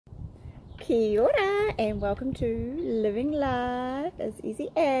Kia ora, and welcome to Living Life as Easy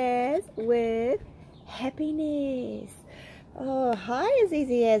As with HappyNess. Oh, hi, as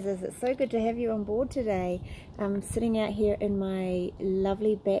easy as. It's so good to have you on board today. I'm sitting out here in my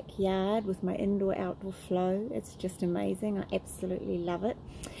lovely backyard with my indoor-outdoor flow. It's just amazing. I absolutely love it.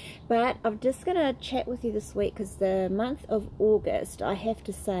 But I'm just going to chat with you this week because the month of August, I have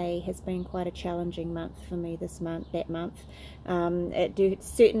to say, has been quite a challenging month for me that month. It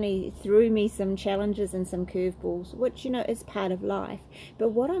certainly threw me some challenges and some curveballs, which, you know, is part of life. But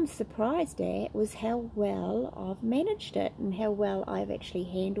what I'm surprised at was how well I've managed it and how well I've actually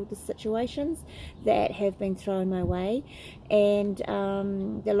handled the situations that have been thrown my way. And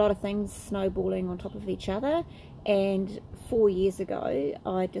a lot of things snowballing on top of each other. And 4 years ago,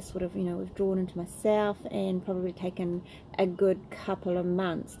 I just would have, withdrawn into myself and probably taken a good couple of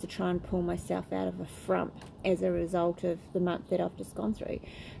months to try and pull myself out of a frump as a result of the month that I've just gone through.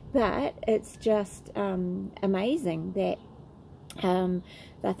 But it's just amazing that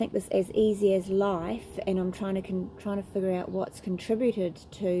I think this as easy as life, and I'm trying to figure out what's contributed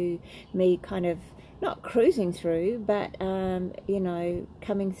to me kind of not cruising through, but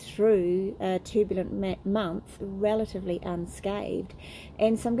coming through a turbulent month relatively unscathed.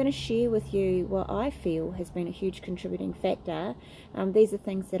 And so I'm going to share with you what I feel has been a huge contributing factor. These are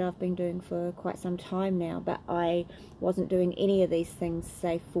things that I've been doing for quite some time now, but I wasn't doing any of these things,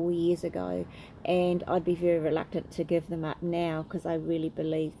 say, 4 years ago, and I'd be very reluctant to give them up now because I really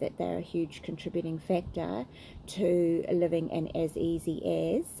believe that they're a huge contributing factor to living an as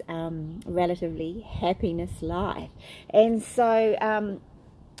easy as relatively happiness life. And so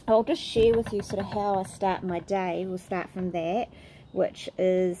I'll just share with you sort of how I start my day. We'll start from that, which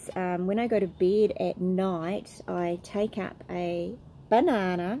is when I go to bed at night, I take up a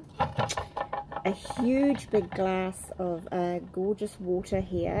banana, a huge big glass of gorgeous water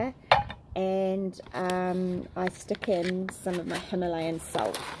here, and I stick in some of my Himalayan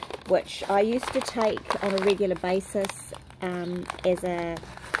salt, which I used to take on a regular basis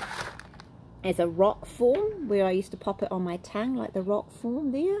as a rock form, where I used to pop it on my tongue like the rock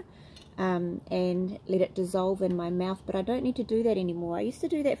form there, and let it dissolve in my mouth. But I don't need to do that anymore. I used to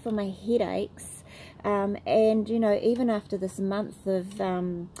do that for my headaches, and even after this month of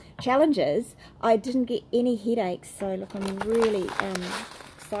challenges, I didn't get any headaches. So look, I'm really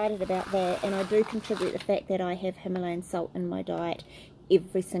excited about that, and I do contribute the fact that I have Himalayan salt in my diet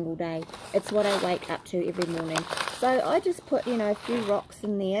every single day. It's what I wake up to every morning. So I just put, a few rocks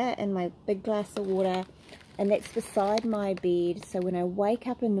in there in my big glass of water, and that's beside my bed. So when I wake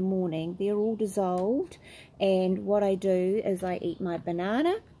up in the morning, they're all dissolved, and what I do is I eat my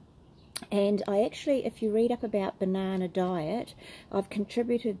banana. And I actually, if you read up about banana diet, I've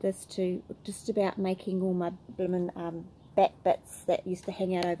contributed this to just about making all my blooming back bits that used to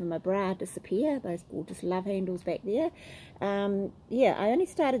hang out over my bra disappear, those gorgeous love handles back there. Yeah, I only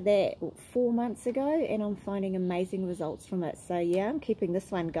started that 4 months ago, and I'm finding amazing results from it. So yeah, I'm keeping this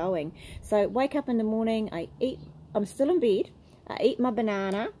one going. So wake up in the morning, I'm still in bed, I eat my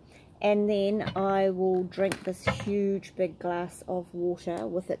banana, and then I will drink this huge big glass of water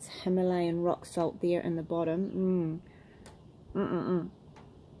with its Himalayan rock salt there in the bottom.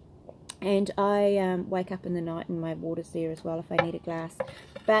 And I wake up in the night and my water's there as well if I need a glass.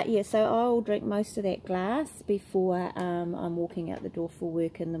 But yeah, so I'll drink most of that glass before I'm walking out the door for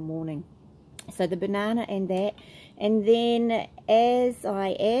work in the morning. So the banana and that. And then as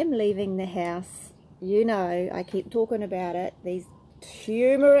I am leaving the house, I keep talking about it, these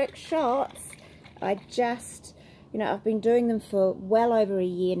turmeric shots, I just... I've been doing them for well over a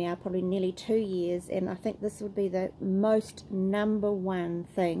year now, probably nearly 2 years, and I think this would be the most #1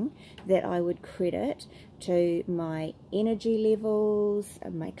 thing that I would credit to my energy levels,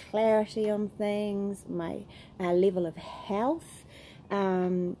 my clarity on things, my level of health.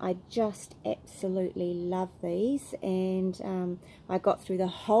 I just absolutely love these, and I got through the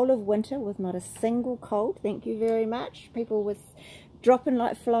whole of winter with not a single cold. Thank you very much. People was dropping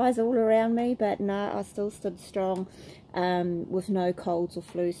like flies all around me, but no, I still stood strong with no colds or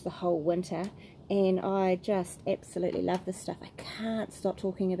flus the whole winter. And I just absolutely love this stuff. I can't stop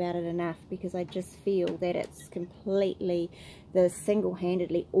talking about it enough because I just feel that it's completely,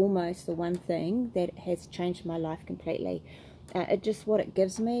 single-handedly almost the one thing that has changed my life completely. What it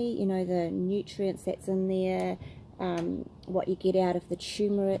gives me, the nutrients that's in there, what you get out of the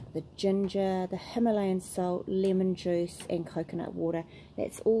turmeric, the ginger, the Himalayan salt, lemon juice, and coconut water.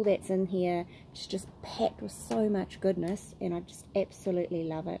 That's all that's in here. It's just packed with so much goodness, and I just absolutely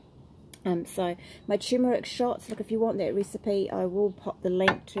love it. So my turmeric shots, look, if you want that recipe, I will pop the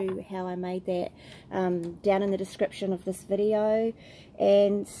link to how I made that down in the description of this video.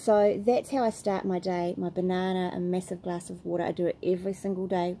 And so that's how I start my day. My banana, a massive glass of water. I do it every single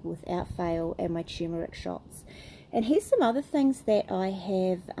day without fail, and my turmeric shots. And here's some other things that I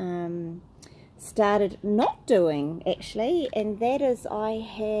have started not doing, actually, and that is I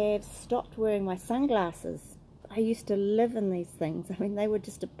have stopped wearing my sunglasses. I used to live in these things. I mean, they were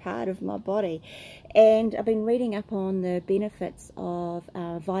just a part of my body. And I've been reading up on the benefits of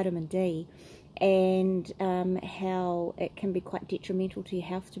vitamin D, and how it can be quite detrimental to your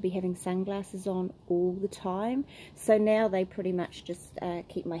health to be having sunglasses on all the time. So now they pretty much just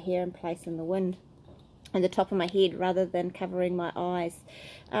keep my hair in place in the wind and the top of my head rather than covering my eyes.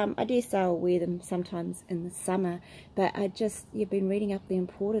 I dare say I'll wear them sometimes in the summer, but you've been reading up the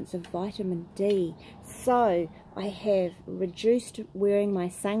importance of vitamin D. So I have reduced wearing my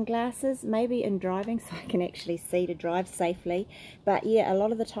sunglasses, maybe in driving so I can actually see to drive safely. But yeah, a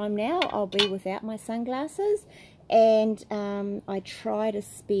lot of the time now I'll be without my sunglasses, and I try to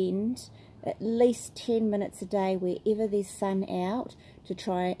spend at least 10 minutes a day wherever there's sun out to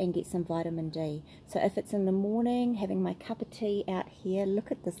try and get some vitamin D. So if it's in the morning, having my cup of tea out here,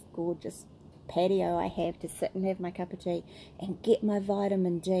 look at this gorgeous patio I have to sit and have my cup of tea and get my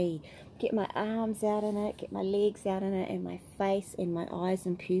vitamin D, get my arms out in it, get my legs out in it, and my face and my eyes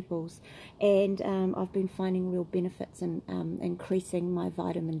and pupils. And I've been finding real benefits in increasing my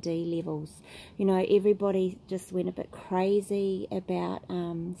vitamin D levels. You know, everybody just went a bit crazy about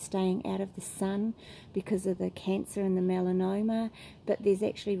staying out of the sun because of the cancer and the melanoma, but there's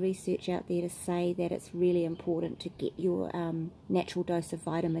actually research out there to say that it's really important to get your natural dose of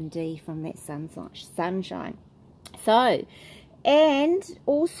vitamin D from that sunshine. So, and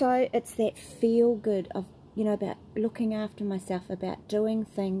also it's that feel good of, you know, about looking after myself, about doing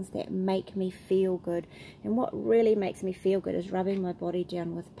things that make me feel good. And what really makes me feel good is rubbing my body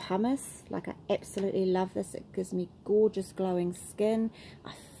down with pumice. Like, I absolutely love this. It gives me gorgeous glowing skin.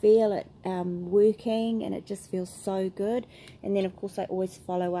 I feel it working, and it just feels so good. And then of course I always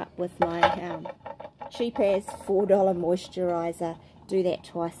follow up with my cheap as $4 moisturizer. Do that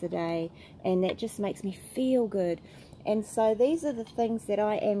twice a day, and that just makes me feel good. And so these are the things that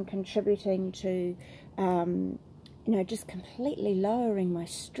I am contributing to, you know, just completely lowering my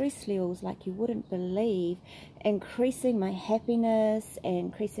stress levels like you wouldn't believe, increasing my happiness,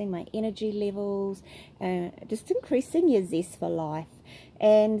 increasing my energy levels, just increasing your zest for life.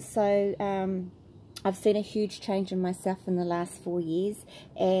 And so I've seen a huge change in myself in the last 4 years,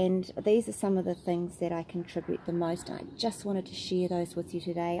 and these are some of the things that I contribute the most. I just wanted to share those with you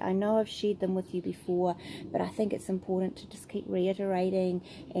today. I know I've shared them with you before, but I think it's important to just keep reiterating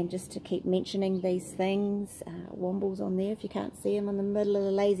and just to keep mentioning these things. Womble's on there if you can't see them in the middle of the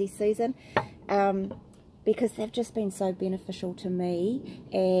lazy season. Because they've just been so beneficial to me,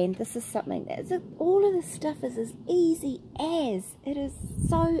 and this is something that all of this stuff is as easy as, it is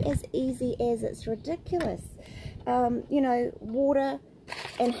so as easy as it's ridiculous. You know, water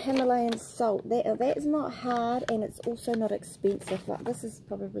and Himalayan salt, that is not hard, and it's also not expensive. Like, this is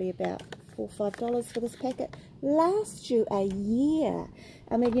probably about $4 or $5 for this packet. Lasts you a year.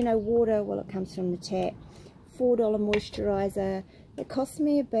 I mean, you know, water, well, it comes from the tap. $4 moisturizer. It cost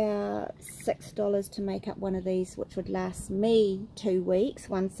me about $6 to make up one of these, which would last me 2 weeks,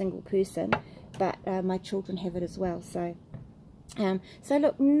 one single person, but my children have it as well. So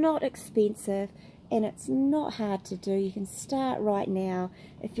look, not expensive, and it's not hard to do. You can start right now.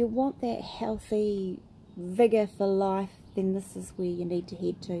 If you want that healthy vigor for life, then this is where you need to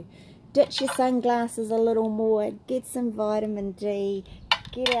head to. Ditch your sunglasses a little more, get some vitamin D,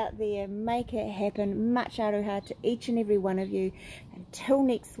 get out there, make it happen. Much aroha to each and every one of you. Until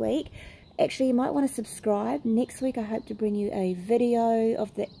next week. Actually, you might want to subscribe. Next week I hope to bring you a video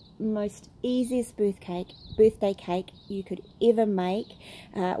of the most easiest birthday cake you could ever make,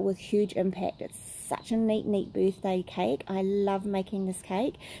 with huge impact. It's such a neat birthday cake. I love making this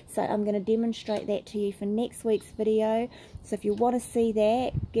cake, so I'm going to demonstrate that to you for next week's video. So if you want to see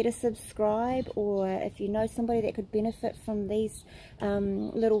that, get a subscribe, or if you know somebody that could benefit from these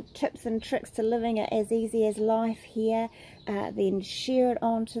little tips and tricks to living it as easy as life here, then share it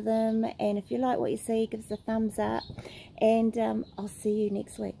on to them. And if you like what you see, give us a thumbs up, and I'll see you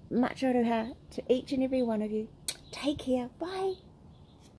next week. Much aroha to each and every one of you. Take care. Bye.